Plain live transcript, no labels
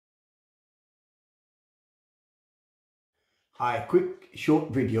A quick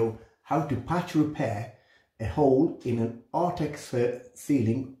short video how to patch repair a hole in an aertex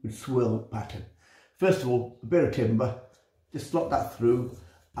ceiling with swirl pattern. First of all, a bit of timber, just slot that through,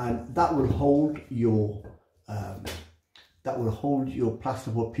 and that will hold your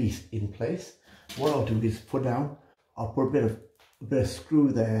plasterboard piece in place. What I'll do is I'll put a bit of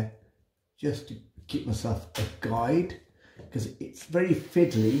screw there just to keep myself a guide, because it's very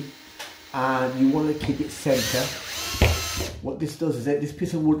fiddly and you want to keep it center. What this does is that this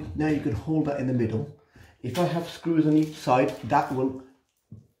piece of wood, now you can hold that in the middle. If I have screws on each side, that will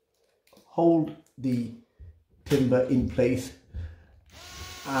hold the timber in place,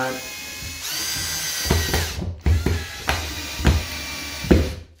 and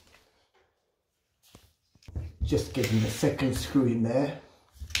just getting the second screw in there,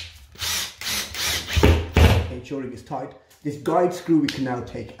 ensuring it's tight. This guide screw we can now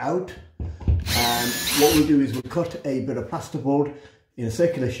take out, and what we'll do is we'll cut a bit of plasterboard in a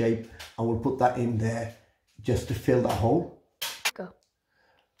circular shape and we'll put that in there just to fill that hole. Go.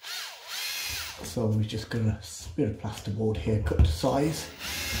 So we're just going to bit of plasterboard here, cut to size.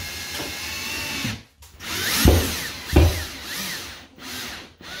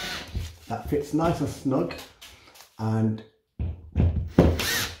 That fits nice and snug and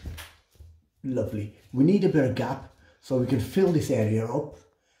lovely. We need a bit of gap so we can fill this area up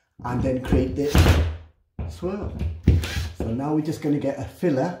and then create the swirl. So now we're just going to get a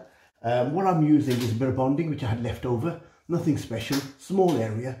filler. What I'm using is a bit of bonding which I had left over, nothing special, small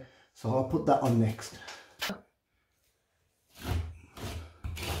area, so I'll put that on next.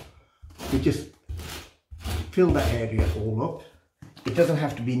 We just fill that area all up. It doesn't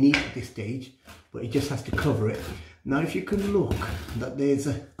have to be neat at this stage, but it just has to cover it. Now if you can look, that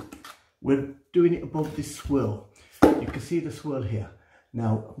we're doing it above this swirl. You can see the swirl here.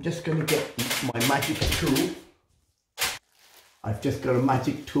 Now I'm just going to get my magic tool. I've just got a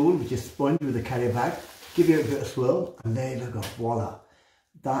magic tool which is sponge with a carrier bag. Give it a bit of swirl and there you go, voila.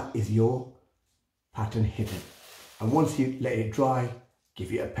 That is your pattern hidden. And once you let it dry,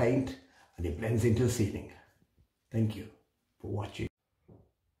 give it a paint and it blends into the ceiling. Thank you for watching.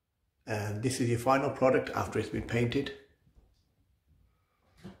 And this is your final product after it's been painted.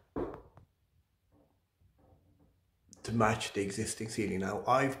 To match the existing ceiling. Now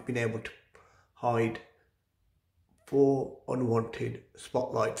I've been able to hide 4 unwanted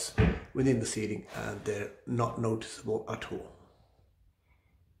spotlights within the ceiling and they're not noticeable at all.